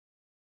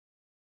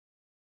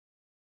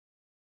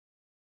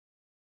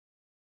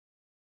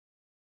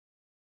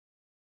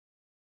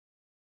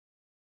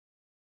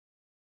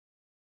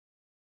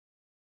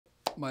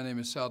My name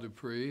is Sal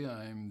Dupree.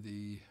 I'm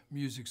the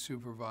music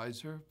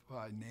supervisor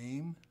by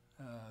name,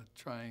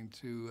 trying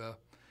to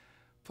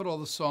put all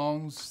the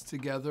songs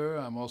together.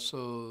 I'm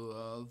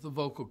also the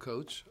vocal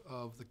coach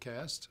of the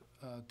cast,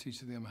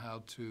 teaching them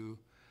how to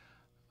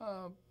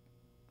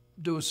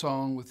do a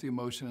song with the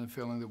emotion and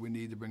feeling that we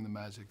need to bring the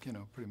magic,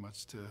 pretty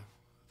much to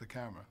the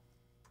camera.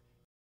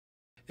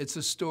 It's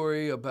a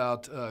story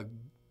about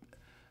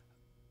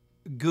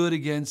good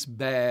against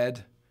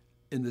bad,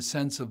 in the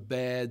sense of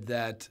bad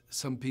that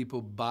some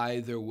people buy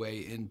their way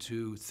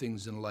into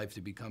things in life to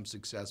become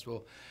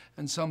successful,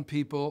 and some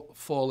people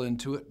fall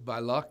into it by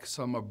luck,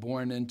 some are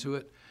born into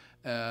it.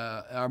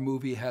 Our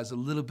movie has a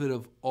little bit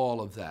of all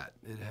of that.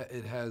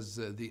 It has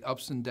the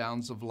ups and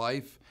downs of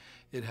life,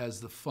 it has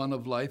the fun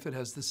of life, it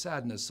has the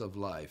sadness of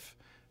life.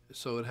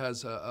 So it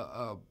has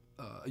a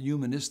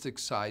humanistic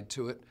side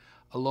to it,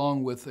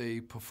 along with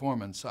a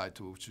performance side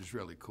to it, which is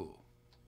really cool.